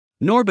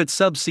NORBIT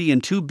Subsea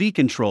and 2B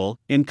Control,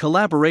 in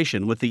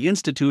collaboration with the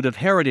Institute of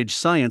Heritage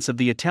Science of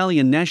the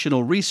Italian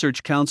National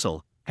Research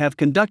Council, have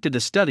conducted a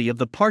study of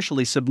the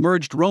partially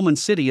submerged Roman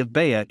city of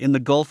Baia in the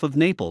Gulf of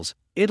Naples,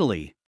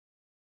 Italy.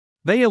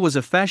 Baia was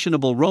a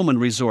fashionable Roman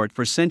resort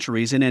for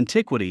centuries in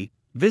antiquity,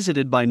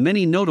 visited by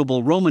many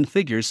notable Roman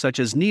figures such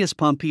as Gnaeus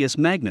Pompeius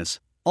Magnus,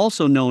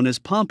 also known as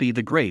Pompey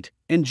the Great,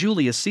 and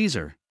Julius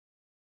Caesar.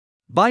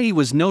 Baiae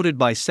was noted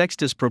by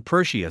Sextus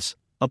Propertius,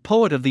 a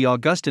poet of the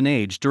Augustan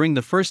age during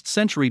the 1st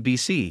century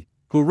BC,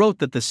 who wrote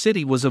that the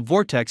city was a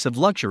vortex of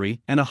luxury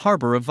and a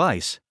harbour of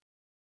vice.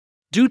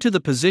 Due to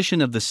the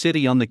position of the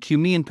city on the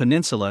Cumaean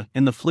Peninsula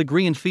in the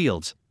Phlegraean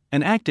Fields,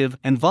 an active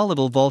and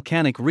volatile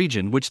volcanic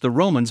region which the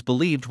Romans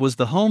believed was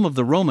the home of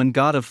the Roman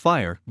god of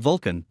fire,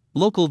 Vulcan,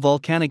 local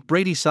volcanic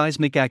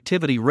bradyseismic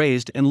activity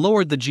raised and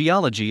lowered the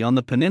geology on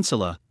the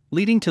peninsula,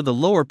 leading to the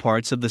lower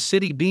parts of the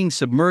city being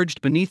submerged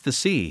beneath the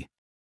sea.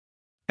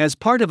 As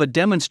part of a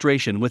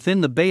demonstration within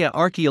the Baia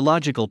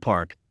Archaeological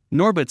Park,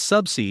 NORBIT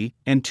Subsea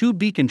and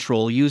 2B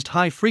Control used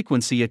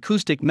high-frequency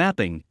acoustic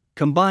mapping,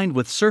 combined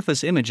with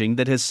surface imaging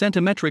that has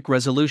centimetric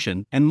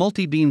resolution and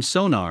multi-beam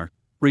sonar,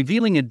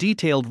 revealing a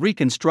detailed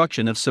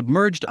reconstruction of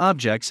submerged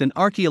objects and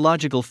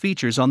archaeological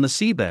features on the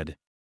seabed.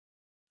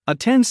 A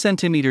 10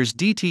 cm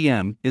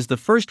DTM is the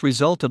first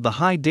result of the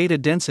high data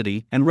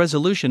density and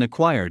resolution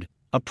acquired,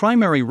 a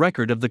primary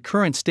record of the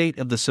current state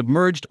of the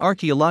submerged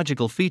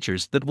archaeological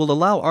features that will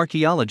allow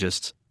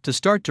archaeologists to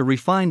start to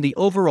refine the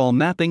overall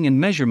mapping and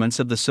measurements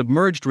of the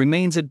submerged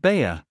remains at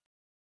Baia.